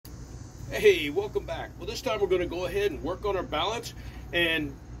Hey, welcome back. Well, this time we're going to go ahead and work on our balance,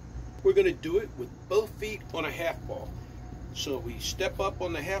 and we're going to do it with both feet on a half ball. So we step up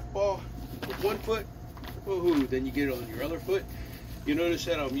on the half ball with one foot, woohoo, then you get it on your other foot. You notice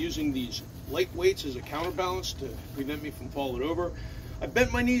that I'm using these light weights as a counterbalance to prevent me from falling over. I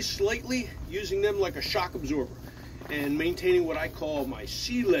bent my knees slightly, using them like a shock absorber and maintaining what I call my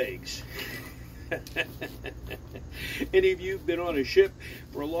sea legs. Any of you have been on a ship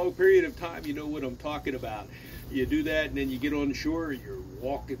for a long period of time, you know what I'm talking about. You do that and then you get on the shore, you're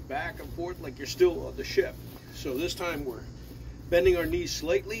walking back and forth like you're still on the ship. So this time we're bending our knees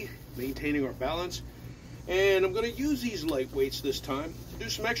slightly, maintaining our balance, and I'm going to use these light weights this time to do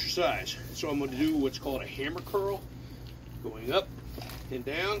some exercise. So I'm going to do what's called a hammer curl, going up and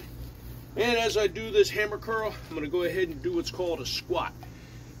down. And as I do this hammer curl, I'm going to go ahead and do what's called a squat.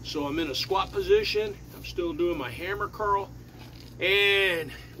 So I'm in a squat position, I'm still doing my hammer curl,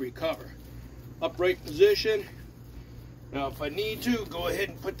 and recover. Upright position. Now if I need to, go ahead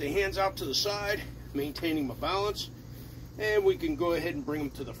and put the hands out to the side, maintaining my balance. And we can go ahead and bring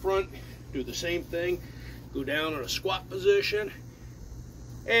them to the front, do the same thing. Go down in a squat position,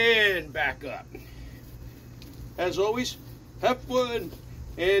 and back up. As always, have fun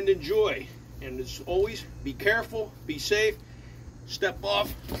and enjoy. And as always, be careful, be safe. Step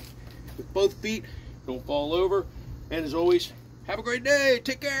off with both feet, don't fall over, and as always, have a great day.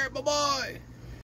 Take care. Bye-bye.